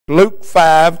Luke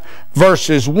 5,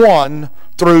 verses 1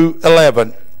 through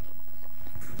 11.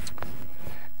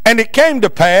 And it came to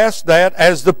pass that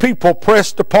as the people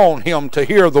pressed upon him to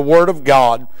hear the word of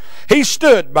God, he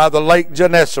stood by the lake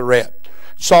Gennesaret,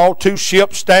 saw two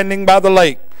ships standing by the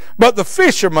lake, but the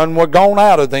fishermen were gone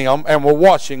out of them and were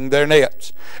washing their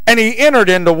nets. And he entered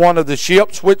into one of the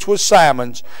ships, which was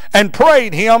Simon's, and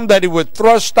prayed him that he would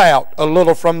thrust out a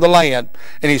little from the land.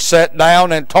 And he sat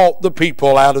down and taught the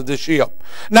people out of the ship.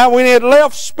 Now when he had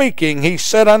left speaking, he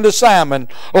said unto Simon,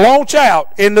 Launch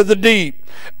out into the deep,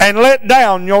 and let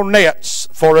down your nets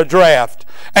for a draught.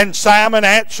 And Simon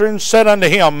answering said unto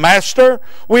him, Master,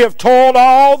 we have toiled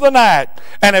all the night,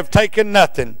 and have taken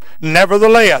nothing.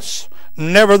 Nevertheless,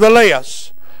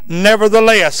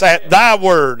 at thy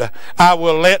word I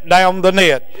will let down the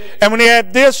net. And when he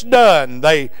had this done,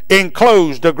 they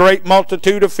enclosed a great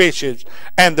multitude of fishes,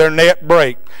 and their net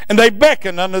brake. And they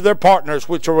beckoned unto their partners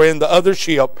which were in the other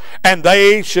ship, and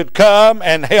they should come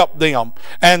and help them.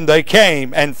 And they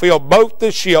came and filled both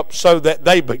the ships, so that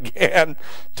they began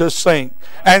to sink.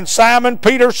 And Simon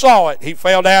Peter saw it. He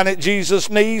fell down at Jesus'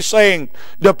 knees, saying,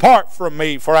 Depart from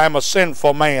me, for I am a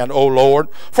sinful man, O Lord.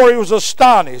 For he was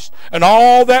astonished, and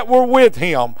all that were with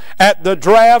him, at the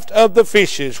draught of the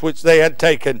fishes which they had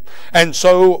taken. And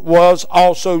so was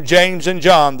also James and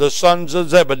John, the sons of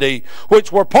Zebedee,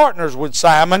 which were partners with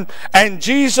Simon. And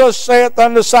Jesus saith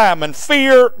unto Simon,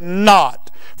 Fear not.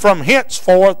 From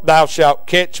henceforth thou shalt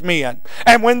catch men.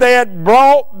 And when they had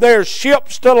brought their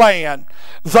ships to land,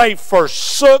 they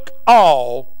forsook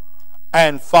all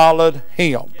and followed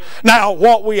him. Now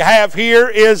what we have here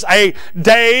is a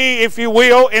day, if you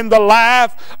will, in the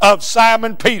life of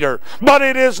Simon Peter. But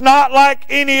it is not like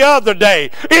any other day.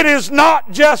 It is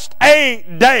not just a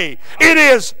day. It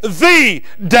is the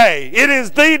day. It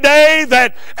is the day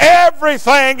that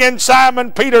everything in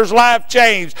Simon Peter's life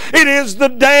changed. It is the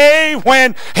day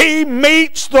when he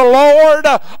meets the Lord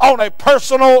on a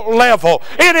personal level.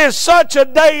 It is such a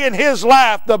day in his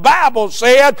life. The Bible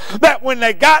said that when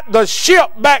they got the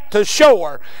ship back to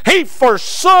shore, he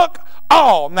forsook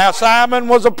all. Now Simon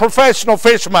was a professional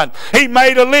fisherman. He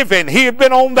made a living. He had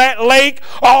been on that lake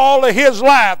all of his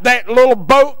life. That little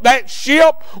boat, that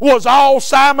ship was all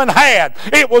Simon had.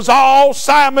 It was all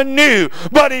Simon knew.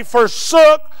 But he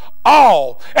forsook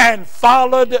all and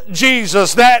followed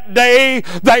Jesus. That day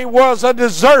there was a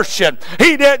desertion.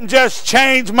 He didn't just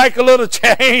make a little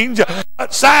change,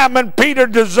 but Simon Peter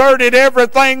deserted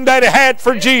everything that he had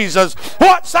for Jesus.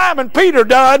 What Simon Peter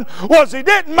done was he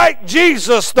didn't make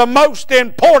Jesus the most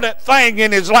important thing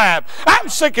in his life. I'm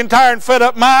sick and tired and fed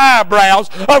up my eyebrows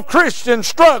of Christians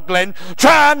struggling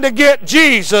trying to get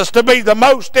Jesus to be the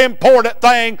most important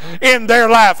thing in their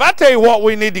life. I tell you what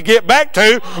we need to get back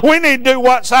to. We need to do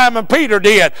what Simon Peter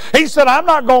did. He said, I'm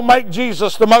not going to make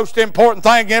Jesus the most important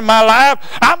thing in my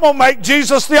life. I'm going to make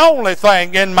Jesus the only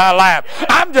thing in my life.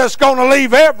 I'm just going to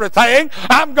leave everything.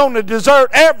 I'm going to desert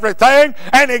everything.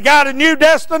 And he got a new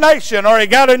destination, or he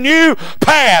got a new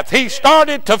path. He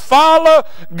started to follow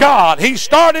God. He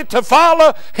started to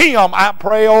follow him. I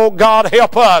pray, oh God,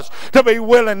 help us to be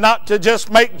willing not to just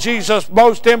make Jesus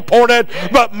most important,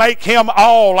 but make him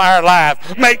all our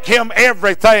life. Make him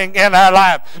everything in our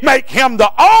life. Make him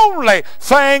the only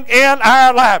thing in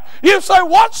our life. You say,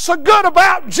 what's so good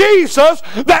about Jesus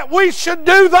that we should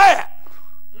do that?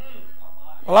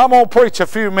 Well, I'm going to preach a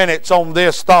few minutes on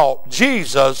this thought.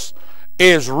 Jesus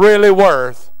is really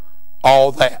worth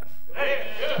all that.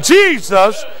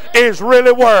 Jesus is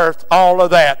really worth all of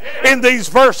that. In these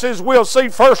verses we'll see,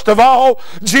 first of all,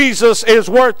 Jesus is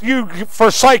worth you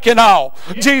forsaking all.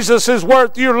 Jesus is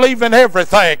worth you leaving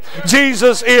everything.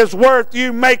 Jesus is worth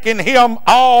you making him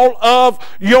all of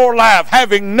your life,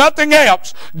 having nothing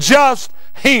else, just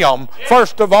him.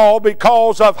 First of all,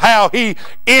 because of how he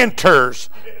enters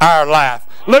our life.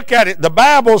 Look at it. The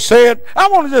Bible said, I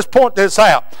want to just point this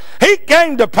out. It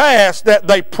came to pass that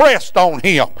they pressed on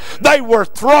him. They were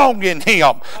thronging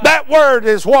him. That word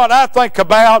is what I think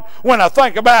about when I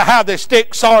think about how they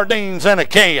stick sardines in a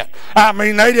can. I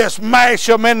mean, they just mash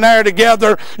them in there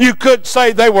together. You could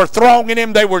say they were thronging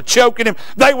him. They were choking him.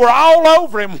 They were all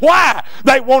over him. Why?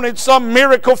 They wanted some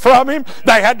miracle from him.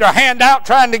 They had their hand out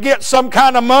trying to get some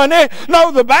kind of money.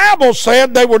 No, the Bible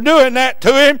said they were doing that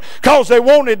to him because they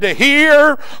wanted to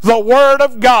hear the Word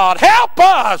of God. Help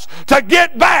us to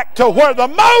get back to where the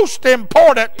most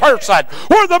important person,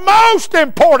 where the most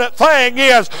important thing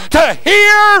is to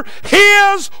hear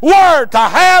His Word, to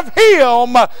have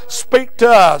Him speak to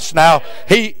us. Now,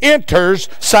 He enters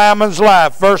Simon's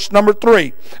life. Verse number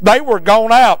 3. They were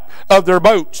gone out of their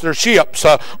boats, their ships,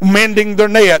 mending their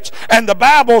nets. And the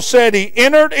Bible said he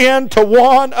entered into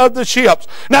one of the ships. ships.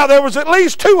 Now there was at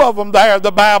least 2 of them there,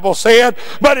 the Bible said,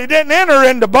 but he didn't enter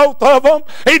into both of them.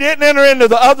 He didn't enter into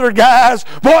the other guys.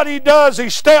 What he does, he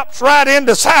steps right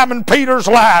into Simon Peter's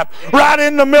life. Right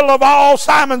in the middle of all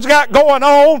Simon's got going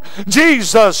on,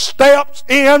 Jesus steps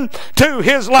into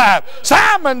his life.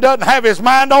 Simon doesn't have his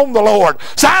mind on the Lord.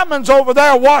 Simon's over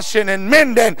there washing and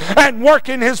mending and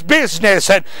working his business,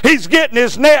 and he's getting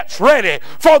his nets ready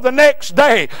for the next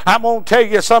day. I'm going to tell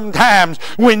you, sometimes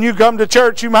when you come to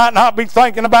church, you might not be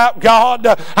thinking about God.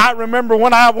 I remember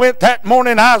when I went that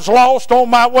morning, I was lost on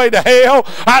my way to hell.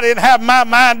 I didn't have my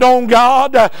mind on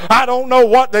God. I don't know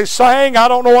what they sang. I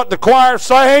don't know what the choir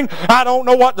sang. I don't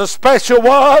know what the special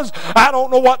was. I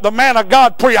don't know what the man of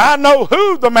God preached. I know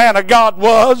who the man of God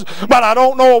was, but I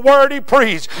don't know a word he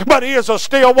preached. But he is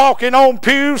still walking on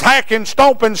pews, hacking,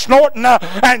 stomping, snorting,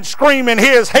 and screaming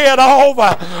his head off.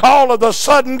 All of a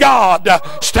sudden, God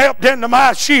stepped into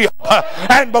my ship.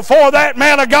 And before that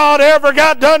man of God ever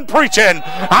got done preaching,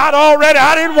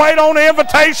 I didn't wait on the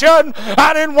invitation.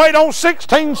 I didn't wait on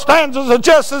 16 stanzas of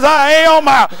Just As I Am.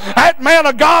 That man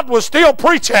of God was still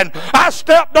preaching. I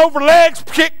stepped over legs,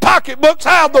 kicked pocketbooks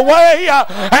out of the way,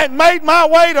 and made my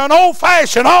way to an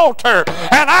old-fashioned altar.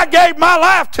 And I gave my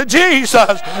life to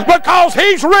Jesus because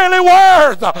he's really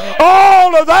worth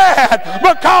all of that.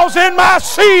 Because in my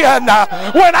sin,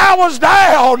 when I was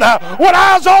down, when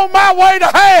I was on my way to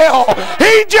hell,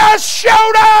 he just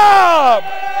showed up.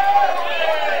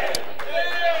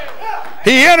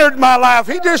 He entered my life.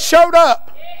 He just showed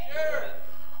up.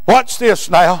 Watch this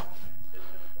now.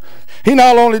 He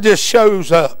not only just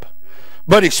shows up,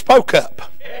 but he spoke up.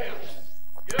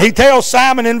 He tells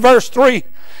Simon in verse 3,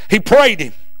 he prayed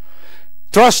him,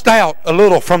 thrust out a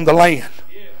little from the land.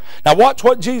 Now watch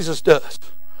what Jesus does.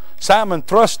 Simon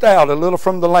thrust out a little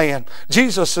from the land.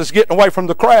 Jesus is getting away from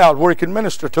the crowd where he can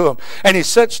minister to them. And he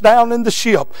sits down in the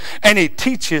ship and he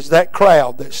teaches that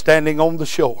crowd that's standing on the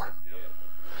shore.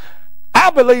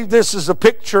 I believe this is a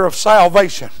picture of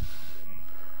salvation.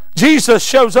 Jesus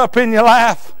shows up in your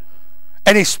life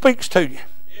and he speaks to you.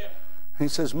 He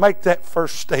says, make that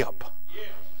first step.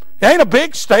 It ain't a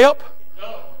big step.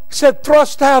 He said,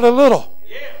 thrust out a little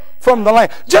from the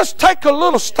land. Just take a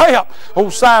little step. Oh,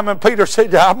 Simon Peter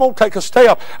said, I'm going to take a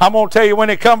step. I'm going to tell you, when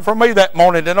he come for me that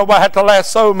morning, that nobody had to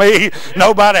lasso me.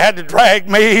 Nobody had to drag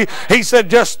me. He said,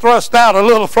 just thrust out a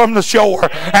little from the shore.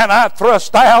 And I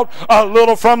thrust out a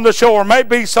little from the shore.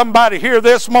 Maybe somebody here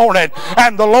this morning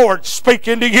and the Lord's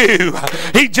speaking to you.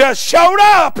 He just showed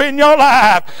up in your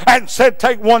life and said,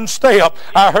 take one step.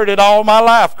 I heard it all my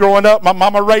life growing up. My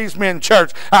mama raised me in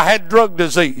church. I had drug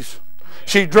disease.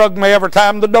 She drugged me every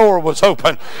time the door was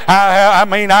open.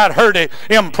 I'd heard it.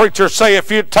 Them preachers say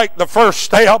if you take the first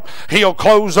step, he'll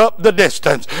close up the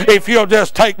distance. If you'll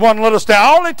just take one little step.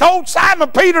 All he told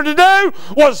Simon Peter to do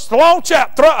was to launch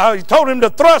out. He told him to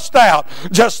thrust out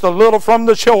just a little from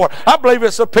the shore. I believe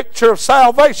it's a picture of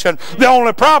salvation. The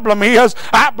only problem is,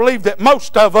 I believe that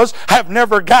most of us have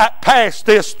never got past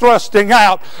this thrusting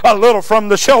out a little from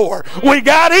the shore. We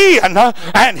got in,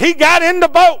 and he got in the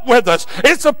boat with us.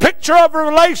 It's a picture of a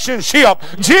relationship.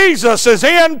 Jesus is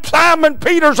in Simon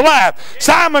Peter's life.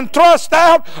 Simon thrust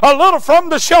out a little from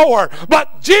the shore,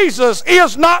 but Jesus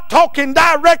is not talking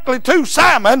directly to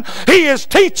Simon. He is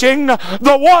teaching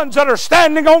the ones that are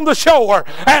standing on the shore.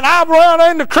 And I've run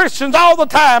into Christians all the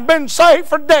time, been saved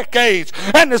for decades,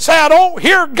 and they say, I don't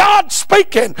hear God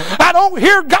speaking. I don't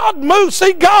hear God move.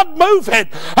 See God moving.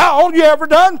 All you ever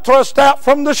done, thrust out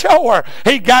from the shore.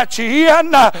 He got you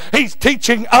in. He's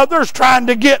teaching others, trying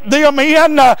to get them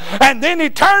in, and then he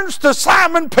turns to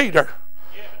Simon Peter.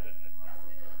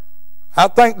 I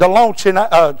think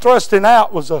the thrusting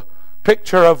out was a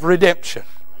picture of redemption,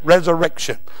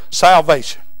 resurrection,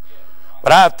 salvation.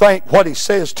 But I think what he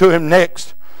says to him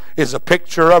next is a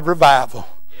picture of revival.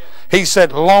 He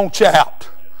said, launch out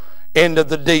into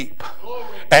the deep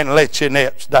and let your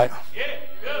nets down.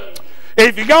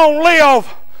 If you're going to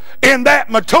live in that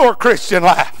mature Christian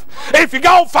life, if you're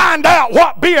going to find out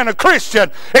what being a Christian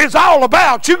is all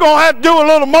about, you're going to have to do a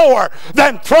little more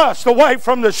than thrust away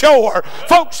from the shore.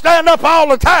 Folks stand up all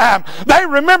the time. They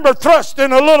remember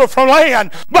thrusting a little from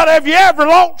land. But have you ever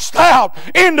launched out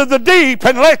into the deep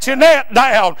and let your net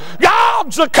down?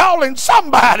 God's calling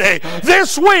somebody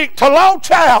this week to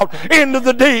launch out into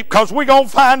the deep, because we're going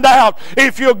to find out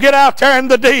if you'll get out there in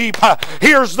the deep.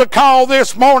 Here's the call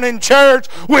this morning, church.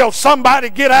 Will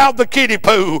somebody get out of the kiddie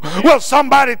pool? Will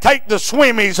somebody take take the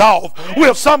swimmies off?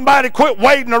 Will somebody quit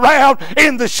waiting around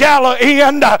in the shallow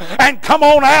end and come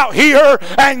on out here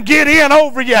and get in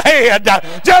over your head?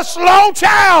 Just launch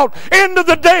out into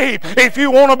the deep. If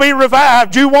you want to be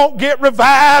revived, you won't get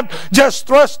revived just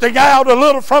thrusting out a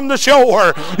little from the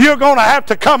shore. You're going to have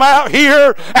to come out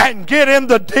here and get in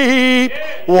the deep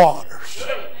waters.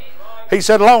 He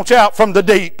said, launch out from the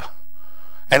deep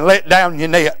and let down your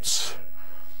nets.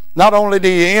 Not only do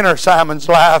you enter Simon's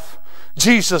life,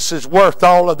 Jesus is worth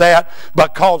all of that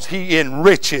because he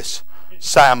enriches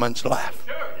Simon's life.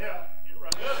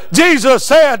 Jesus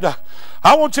said,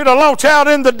 I want you to launch out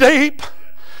in the deep,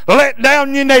 let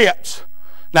down your nets.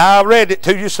 Now, I read it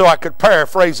to you so I could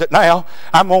paraphrase it now.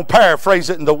 I'm going to paraphrase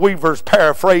it in the Weaver's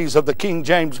paraphrase of the King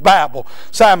James Bible.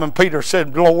 Simon Peter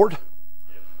said, Lord,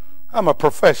 I'm a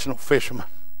professional fisherman.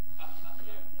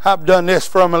 I've done this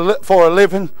for a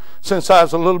living since I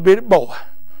was a little bitty boy.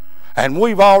 And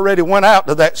we've already went out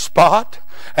to that spot,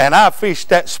 and I fished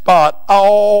that spot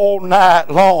all night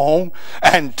long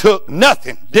and took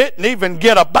nothing. Didn't even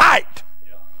get a bite.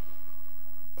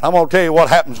 I'm going to tell you what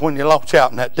happens when you launch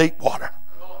out in that deep water.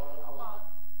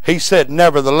 He said,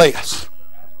 nevertheless,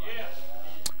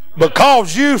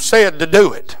 because you said to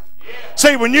do it.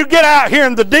 See, when you get out here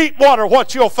in the deep water,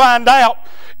 what you'll find out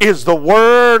is the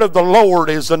word of the Lord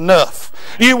is enough.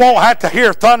 You won't have to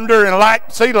hear thunder and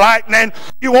see lightning.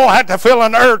 You won't have to feel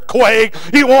an earthquake.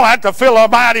 You won't have to feel a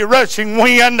mighty rushing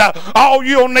wind. All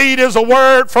you'll need is a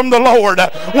word from the Lord.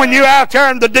 When you're out there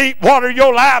in the deep water,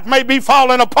 your life may be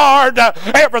falling apart.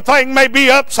 Everything may be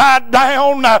upside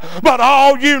down. But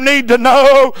all you need to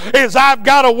know is I've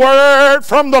got a word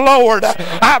from the Lord.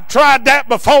 I've tried that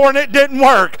before and it didn't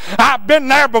work. I've been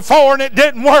there before and it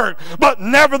didn't work. But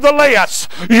nevertheless,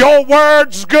 your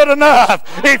word's good enough.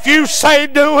 If you say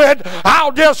do it,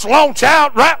 I'll just launch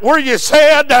out right where you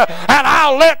said, and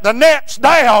I'll let the nets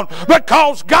down,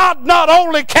 because God not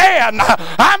only can,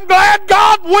 I'm glad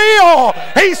God will.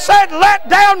 He said, let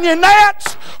down your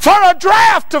nets for a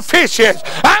draft of fishes.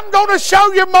 I'm going to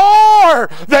show you more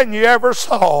than you ever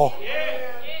saw.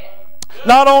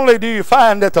 Not only do you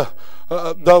find that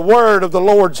the word of the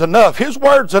Lord's enough, his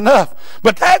word's enough,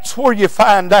 but that's where you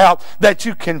find out that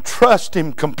you can trust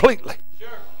him completely.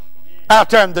 Out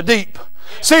there in the deep.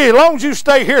 See, as long as you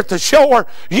stay here at the shore,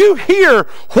 you hear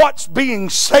what's being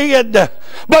said,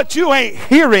 but you ain't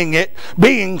hearing it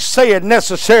being said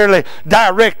necessarily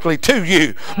directly to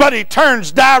you. But he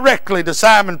turns directly to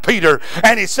Simon Peter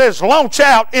and he says, launch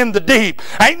out in the deep.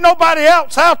 Ain't nobody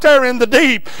else out there in the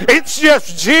deep. It's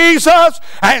just Jesus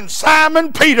and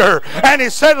Simon Peter. And he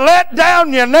said, let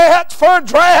down your nets for a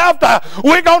draft.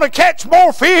 We're going to catch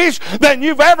more fish than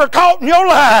you've ever caught in your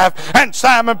life. And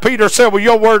Simon Peter said, well,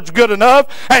 your word's good enough.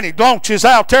 And he launches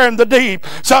out there in the deep.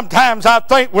 Sometimes I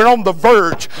think we're on the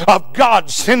verge of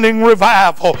God sending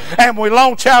revival, and we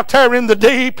launch out there in the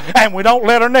deep and we don't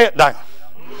let our net down.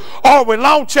 Or we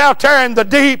launch out there in the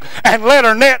deep and let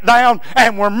our net down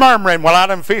and we're murmuring, well, I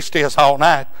done fished this all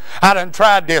night. I done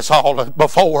tried this all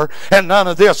before and none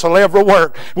of this will ever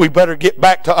work. We better get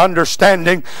back to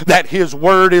understanding that his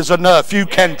word is enough. You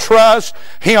can trust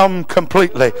him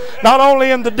completely. Not only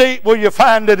in the deep will you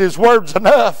find that his word's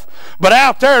enough, but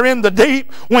out there in the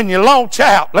deep, when you launch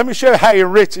out, let me show you how he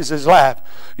enriches his life.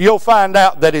 You'll find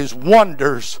out that his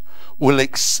wonders will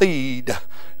exceed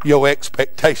your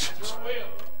expectations.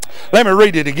 Let me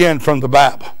read it again from the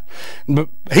Bible.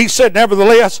 He said,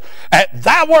 nevertheless, at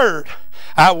thy word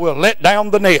I will let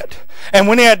down the net. And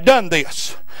when he had done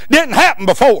this, didn't happen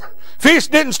before. Fish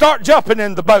didn't start jumping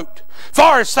in the boat.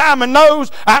 Far as Simon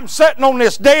knows, I'm sitting on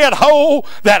this dead hole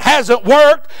that hasn't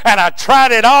worked, and I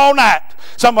tried it all night.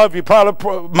 Some of you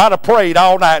probably might have prayed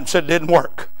all night and said it didn't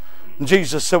work. And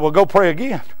Jesus said, well, go pray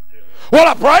again. Well,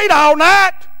 I prayed all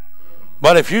night.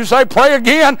 But if you say pray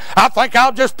again, I think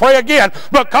I'll just pray again.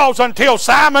 Because until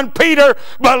Simon Peter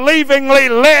believingly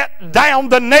let down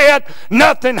the net,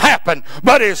 nothing happened.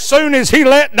 But as soon as he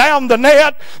let down the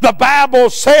net, the Bible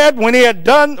said when he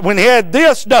had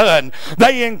this done,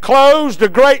 they enclosed a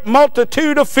great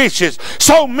multitude of fishes,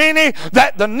 so many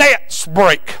that the nets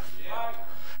break.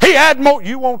 He had more.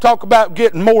 You won't talk about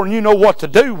getting more than you know what to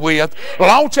do with.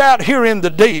 Launch out here in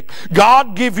the deep.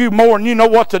 God give you more than you know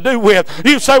what to do with.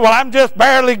 You say, well, I'm just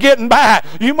barely getting by.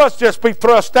 You must just be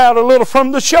thrust out a little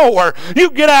from the shore.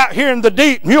 You get out here in the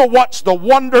deep and you'll watch the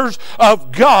wonders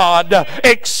of God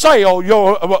excel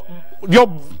your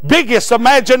biggest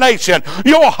imagination,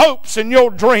 your hopes and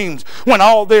your dreams. When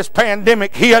all this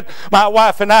pandemic hit, my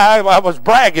wife and I was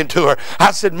bragging to her.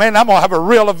 I said, man, I'm going to have a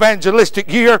real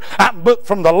evangelistic year. I'm booked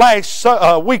from the last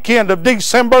weekend of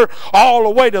December all the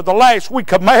way to the last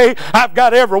week of May. I've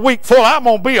got every week full. I'm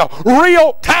going to be a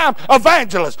real-time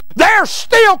evangelist. They're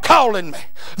still calling me.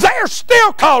 They're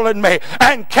still calling me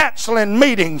and canceling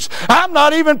meetings. I'm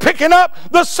not even picking up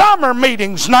the summer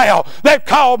meetings now. They've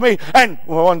called me, and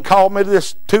one called me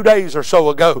this 2 days or so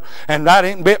ago, and I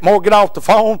didn't bit more get off the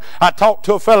phone. I talked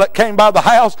to a fella that came by the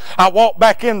house. I walked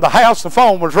back in the house, the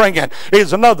phone was ringing.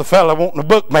 Here's another fella wanting to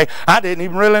book me. I didn't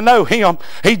even really know him.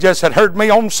 He just had heard me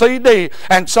on CD,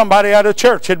 and somebody at a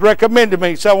church had recommended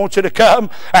me. So I want you to come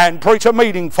and preach a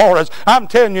meeting for us. I'm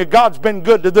telling you, God's been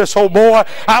good to this old boy.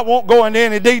 I won't go into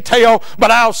any detail, but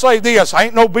I'll say this. I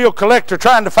ain't no bill collector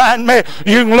trying to find me.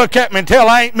 You can look at me and tell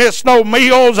I ain't missed no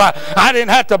meals. I didn't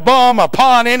have to bum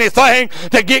upon anything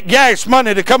to get gas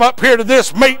money to come up here to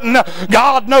this meeting.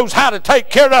 God knows how to take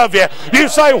care of you. You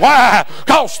say, why?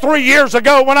 Because 3 years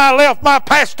ago when I left my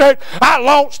pastorate, I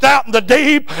launched out in the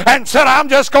deep and said, I'm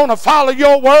just going to follow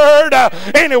your word.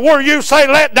 Anywhere you say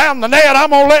let down the net, I'm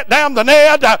going to let down the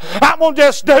net. I'm going to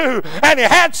just do. And he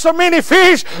had so many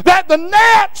fish that the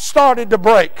net started to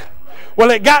break.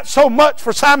 Well, it got so much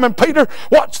for Simon Peter.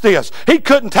 Watch this. He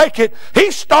couldn't take it. He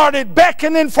started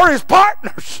beckoning for his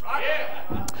partners.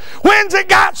 When's it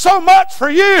got so much for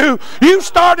you, you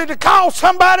started to call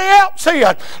somebody else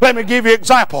in? Let me give you an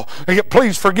example.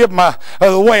 Please forgive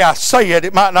the way I say it.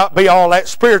 It might not be all that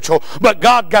spiritual, but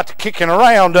God got to kicking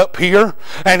around up here,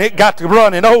 and it got to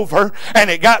running over, and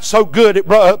it got so good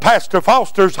at Pastor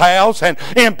Foster's house and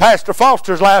in Pastor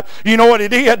Foster's life. You know what he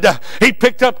did? He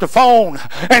picked up the phone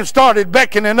and started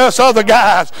beckoning us other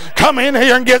guys. Come in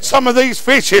here and get some of these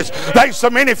fishes. There's so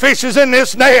many fishes in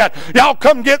this net. Y'all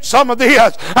come get some of these.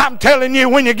 I'm telling you,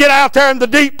 when you get out there in the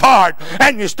deep part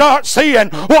and you start seeing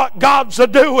what God's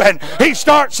a-doing, He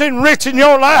starts enriching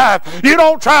your life. You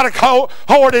don't try to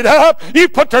hoard it up. You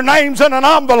put their names in an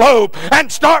envelope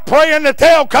and start praying that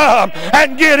they'll come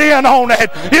and get in on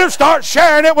it. You start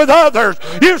sharing it with others.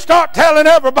 You start telling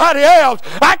everybody else.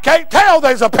 I can't tell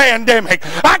there's a pandemic.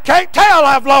 I can't tell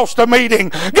I've lost a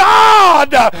meeting.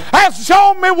 God has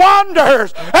shown me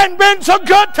wonders and been so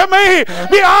good to me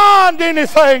beyond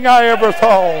anything I ever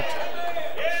thought.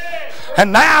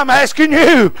 And now I'm asking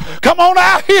you, come on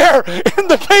out here in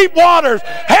the deep waters.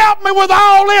 Help me with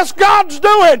all this God's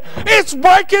doing. It's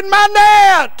breaking my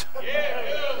net.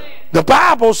 The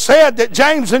Bible said that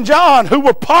James and John, who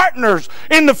were partners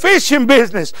in the fishing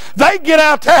business, they get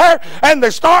out there and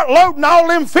they start loading all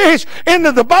them fish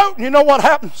into the boat. And you know what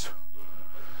happens?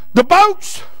 The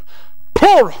boats,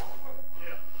 plural.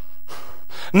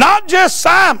 Not just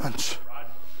Simon's,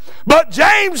 but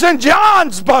James and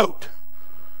John's boat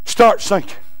start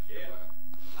sinking.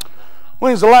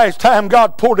 When's the last time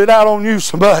God poured it out on you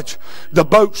so much the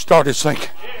boat started sinking?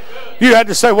 You had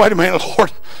to say, wait a minute,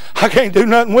 Lord, I can't do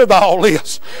nothing with all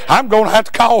this. I'm going to have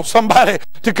to call somebody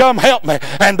to come help me.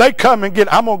 And they come and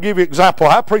I'm going to give you an example.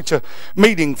 I preach a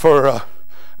meeting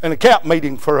an account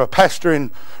meeting for a pastor in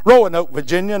Roanoke,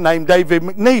 Virginia named David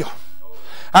McNeil.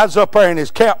 I was up there in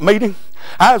his camp meeting.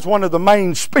 I was one of the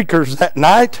main speakers that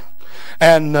night,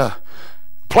 and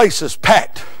places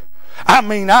packed. I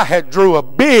mean, I had drew a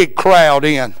big crowd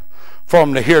in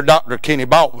from to hear Dr. Kenny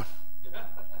Baldwin.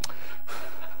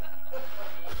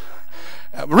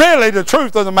 Really, the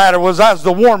truth of the matter was I was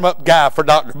the warm-up guy for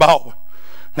Dr. Baldwin.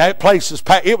 That place is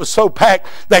packed. It was so packed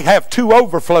they have 2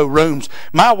 overflow rooms.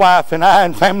 My wife and I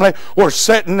and family were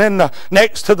sitting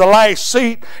next to the last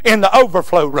seat in the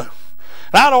overflow room.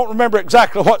 And I don't remember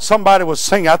exactly what somebody was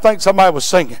singing. I think somebody was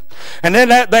singing. And then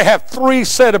they have 3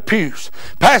 set of pews.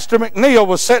 Pastor McNeil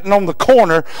was sitting on the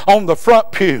corner on the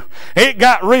front pew. It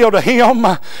got real to him.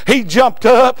 He jumped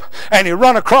up and he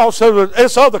run across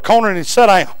this other corner and he sat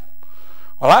down.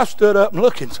 Well, I stood up and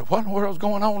looked and said, what in the world's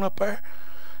going on up there?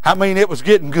 I mean, it was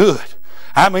getting good.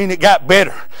 I mean, it got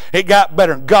better. It got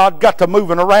better. God got to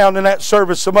moving around in that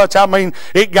service so much. I mean,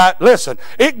 it got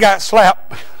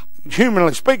slapped.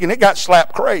 Humanly speaking, it got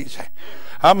slapped crazy.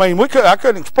 I mean, I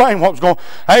couldn't explain what was going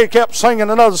on. He kept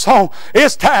singing another song.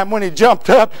 It's time when he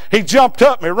jumped up and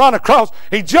he run across.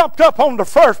 He jumped up on the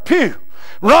first pew,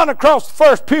 run across the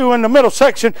first pew in the middle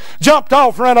section, jumped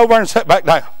off, ran over and sat back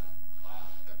down.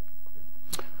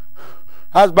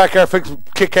 I was back there fixing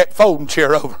to kick that folding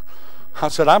chair over. I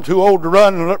said, I'm too old to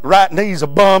run. Right knee's a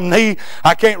bum knee.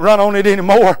 I can't run on it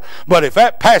anymore. But if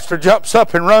that pastor jumps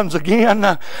up and runs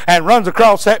again and runs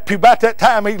across that pew, about that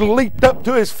time he leaped up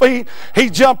to his feet. He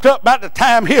jumped up about the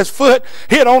time his foot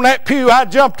hit on that pew. I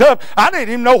jumped up. I didn't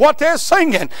even know what they were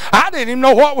singing. I didn't even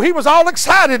know what he was all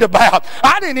excited about.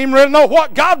 I didn't even really know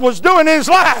what God was doing in his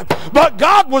life. But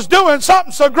God was doing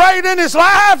something so great in his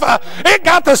life. It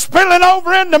got to spilling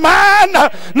over into mine.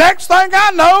 Next thing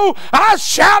I know, I was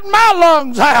shouting my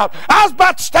lungs out. I was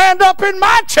about to stand up in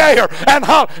my chair and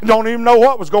don't even know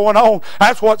what was going on.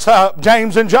 That's what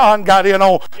James and John got in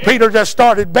on. Peter just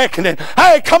started beckoning.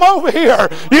 Hey, come over here.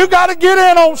 You got to get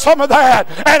in on some of that.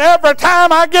 And every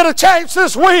time I get a chance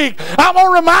this week, I'm going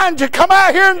to remind you, come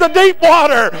out here in the deep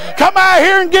water. Come out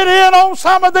here and get in on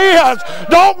some of this.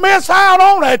 Don't miss out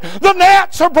on it. The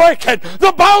nets are breaking.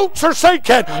 The boats are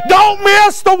sinking. Don't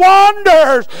miss the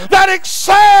wonders that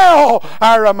excel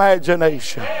our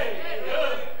imagination.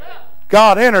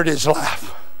 God entered his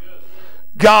life.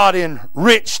 God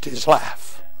enriched his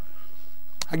life.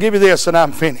 I give you this and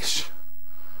I'm finished.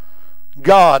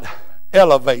 God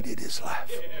elevated his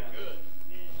life.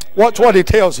 Watch what he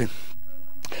tells him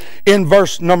in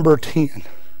verse number 10.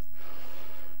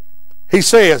 He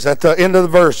says at the end of the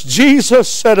verse, Jesus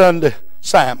said unto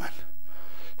Simon,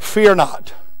 fear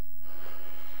not.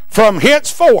 From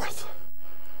henceforth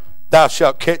thou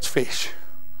shalt catch fish.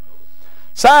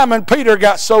 Simon Peter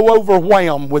got so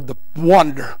overwhelmed with the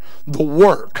wonder, the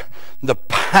work, the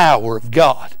power of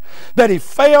God that he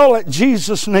fell at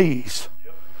Jesus' knees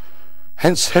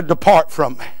and said, depart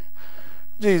from me.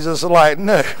 Jesus was like,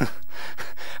 no.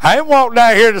 I ain't walked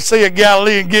down here to see a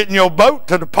Galilean get in your boat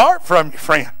to depart from you,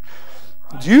 friend.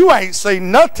 You ain't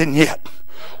seen nothing yet.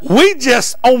 We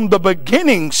just on the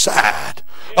beginning side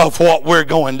of what we're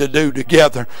going to do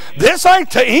together. This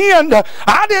ain't the end.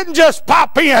 I didn't just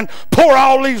pop in, pour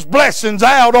all these blessings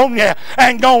out on you,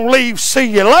 and gonna leave,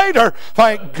 see you later.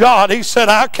 Thank God. He said,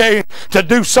 I came to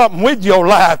do something with your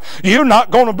life. You're not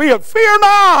going to be a fear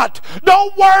not.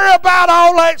 Don't worry about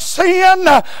all that sin.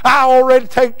 I already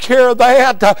take care of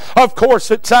that. Of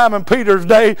course, at Simon Peter's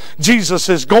day, Jesus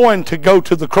is going to go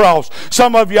to the cross.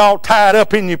 Some of y'all tied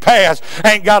up in your past,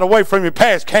 ain't got away from your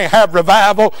past, can't have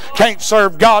revival, can't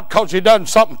serve God because you done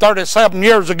something 37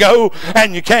 years ago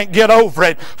and you can't get over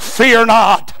it. Fear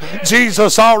not.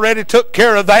 Jesus already took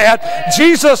care of that.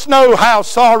 Jesus knew how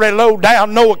sorry, low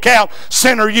down, no account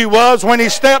sinner you was when he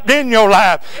stepped in your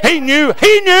life. He knew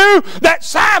that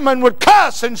Simon would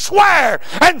cuss and swear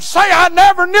and say, I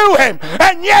never knew him.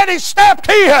 And yet he stepped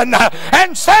in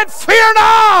and said, fear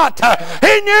not.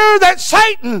 He knew that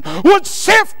Satan would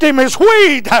sift him as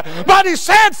wheat, but he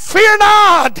said, fear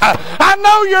not. I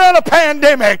know you're in a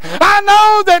pandemic. I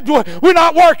know that we're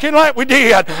not working like we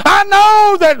did. I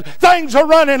know that things are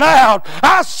running out.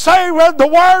 I say with the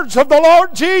words of the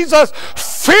Lord Jesus,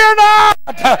 fear not.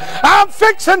 I'm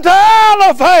fixing to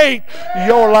elevate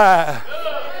your life.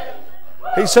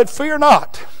 He said, fear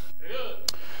not.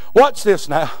 Watch this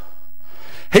now.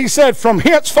 He said, from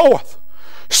henceforth,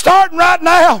 starting right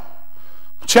now,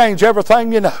 change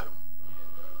everything you know.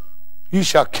 You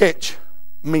shall catch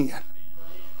men.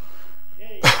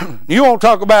 You want to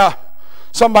talk about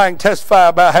somebody can testify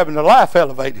about having their life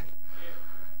elevated.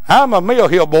 I'm a Mill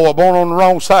Hill boy, born on the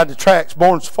wrong side of the tracks,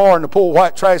 born so far in the poor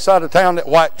white trash side of town that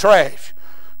white trash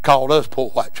called us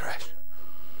poor white trash.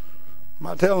 Am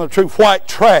I telling the truth? White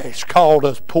trash called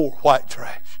us poor white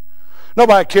trash.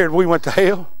 Nobody cared we went to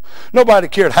hell. Nobody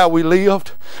cared how we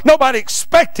lived. Nobody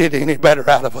expected any better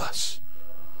out of us.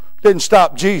 Didn't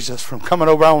stop Jesus from coming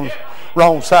over on the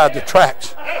wrong side of the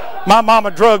tracks. My mama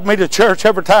drugged me to church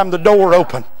every time the door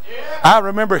opened. I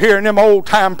remember hearing them old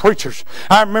time preachers.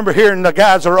 I remember hearing the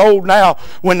guys that are old now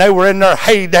when they were in their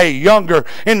heyday, younger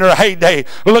in their heyday,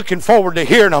 looking forward to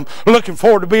hearing them, looking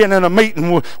forward to being in a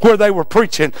meeting where they were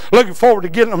preaching, looking forward to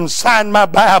getting them to sign my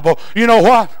Bible. You know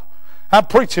what? I'm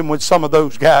preaching with some of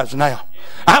those guys now.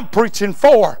 I'm preaching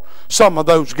for some of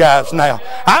those guys now.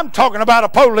 I'm talking about a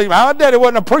police. My daddy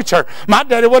wasn't a preacher. My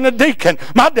daddy wasn't a deacon.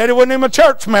 My daddy wasn't even a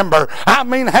church member. I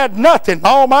mean, had nothing.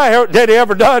 All my daddy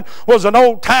ever done was an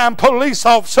old-time police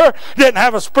officer. Didn't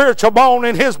have a spiritual bone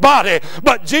in his body.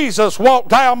 But Jesus walked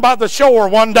down by the shore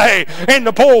one day in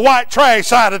the poor white trash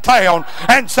side of town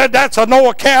and said, that's a no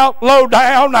account, low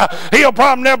down. He'll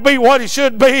probably never be what he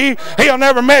should be. He'll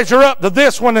never measure up to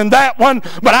this one and that one.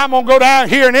 But I'm going to go down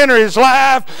here and enter his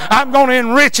life. I'm going to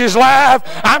enrich his life. life.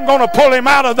 I'm going to pull him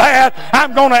out of that.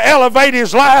 I'm going to elevate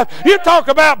his life. You talk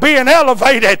about being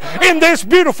elevated in this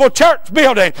beautiful church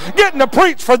building, getting to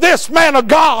preach for this man of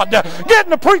God,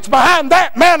 getting to preach behind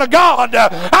that man of God.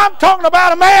 I'm talking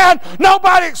about a man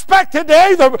nobody expected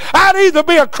to I'd either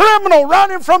be a criminal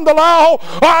running from the law,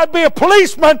 or I'd be a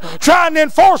policeman trying to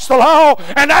enforce the law,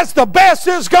 and that's the best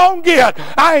it's going to get.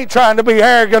 I ain't trying to be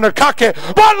arrogant or cocky,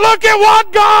 but look at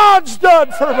what God's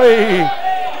done for me.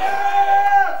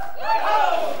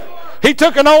 He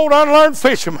took an old unlearned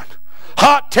fisherman,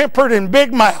 hot-tempered and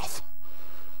big mouth,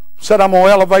 said, I'm going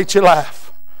to elevate your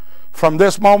life. From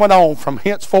this moment on, from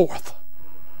henceforth,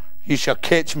 you shall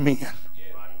catch men.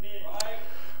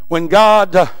 When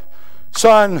God,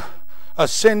 Son,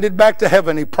 ascended back to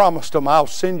heaven, he promised them, I'll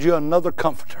send you another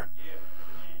comforter.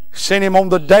 Sent him on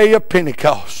the day of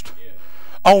Pentecost.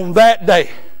 On that day,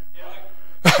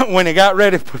 when he got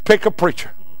ready to pick a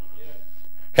preacher.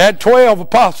 He had 12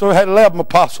 apostles, had 11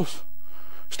 apostles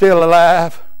still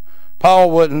alive.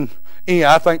 Paul wasn't in.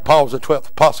 I think Paul's the 12th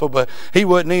apostle, but he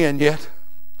wasn't in yet.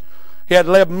 He had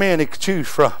 11 men he could choose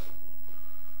from.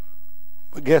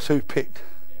 But guess who he picked?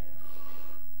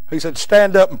 He said,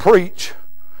 stand up and preach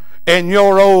in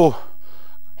your old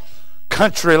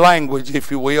country language,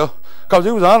 if you will. Because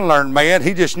he was an unlearned man.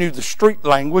 He just knew the street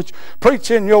language.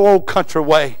 Preach in your old country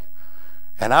way,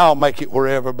 and I'll make it where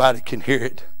everybody can hear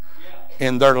it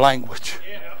in their language.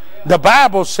 The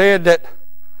Bible said that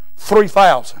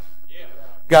 3,000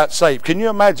 got saved. Can you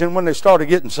imagine when they started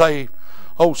getting saved?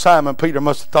 Old Simon Peter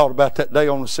must have thought about that day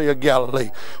on the Sea of Galilee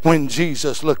when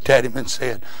Jesus looked at him and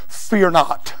said, fear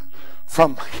not,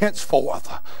 from henceforth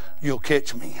you'll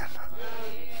catch men.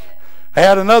 They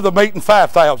had another meeting,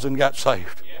 5,000 got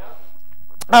saved.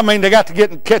 I mean, they got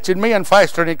to catching men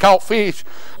faster than he caught fish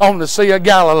on the Sea of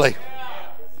Galilee.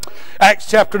 Acts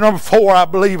chapter number 4, I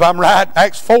believe I'm right.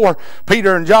 Acts 4,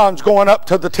 Peter and John's going up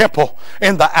to the temple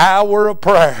in the hour of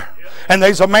prayer. And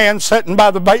there's a man sitting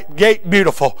by the gate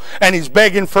beautiful, and he's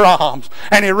begging for alms.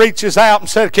 And he reaches out and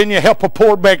said, can you help a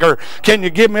poor beggar? Can you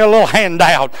give me a little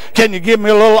handout? Can you give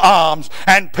me a little alms?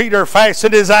 And Peter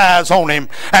fastened his eyes on him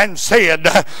and said,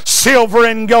 silver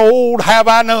and gold have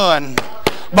I none,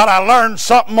 but I learned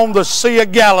something on the Sea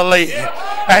of Galilee.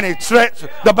 And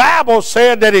the Bible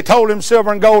said that he told him,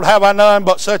 silver and gold have I none,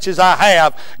 but such as I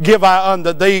have give I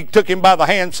unto thee. Took him by the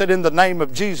hand, said, in the name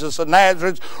of Jesus of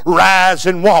Nazareth, rise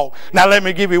and walk. Now let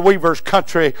me give you Weaver's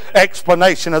country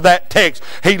explanation of that text.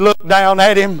 He looked down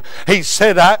at him. He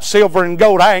said, silver and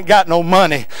gold, I ain't got no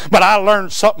money, but I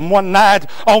learned something one night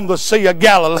on the Sea of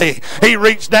Galilee. He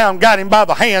reached down, got him by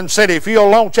the hand, said, if you'll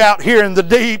launch out here in the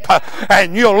deep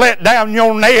and you'll let down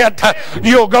your net,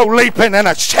 you'll go leaping and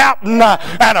a shouting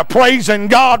and a praising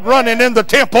God, running in the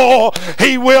temple.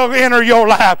 He will enter your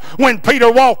life. When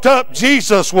Peter walked up,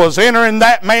 Jesus was entering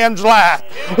that man's life.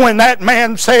 When that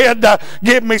man said,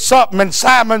 give me something, and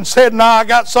Simon said, no, I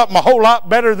got something a whole lot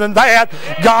better than that,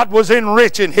 God was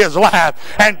enriching his life.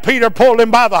 And Peter pulled him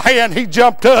by the hand. He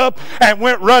jumped up and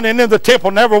went running in the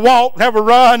temple. Never walked, never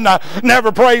run,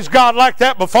 never praised God like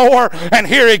that before. And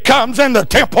here he comes in the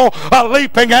temple, a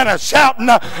leaping and a shouting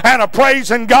and a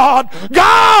praising God.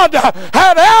 God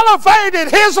had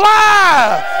elevated his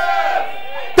life.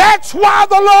 That's why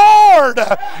the Lord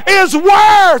is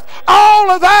worth all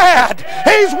of that.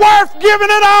 He's worth giving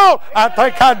it all. I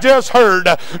think I just heard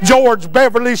George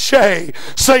Beverly Shea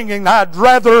singing, I'd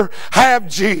rather have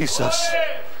Jesus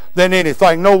than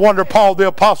anything. No wonder Paul the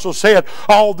Apostle said,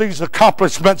 all these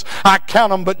accomplishments, I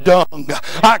count them but dung.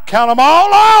 I count them all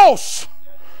loss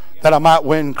that I might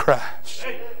win Christ.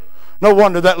 No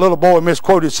wonder that little boy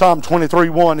misquoted Psalm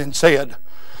 23:1 and said,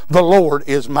 the Lord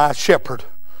is my shepherd,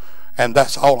 and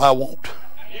that's all I want.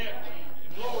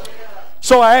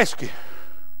 So I ask you,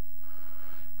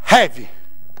 have you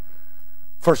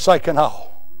forsaken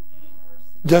all?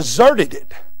 Deserted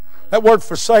it? That word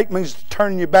forsake means to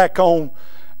turn your back on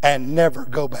and never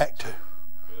go back to.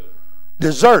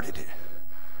 Deserted it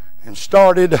and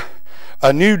started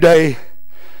a new day,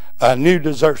 a new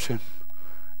desertion,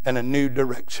 and a new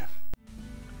direction.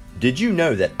 Did you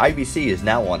know that IBC is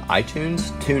now on iTunes,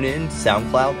 TuneIn,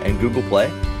 SoundCloud, and Google Play?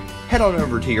 Head on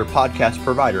over to your podcast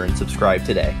provider and subscribe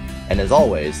today. And as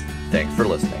always, thanks for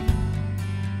listening.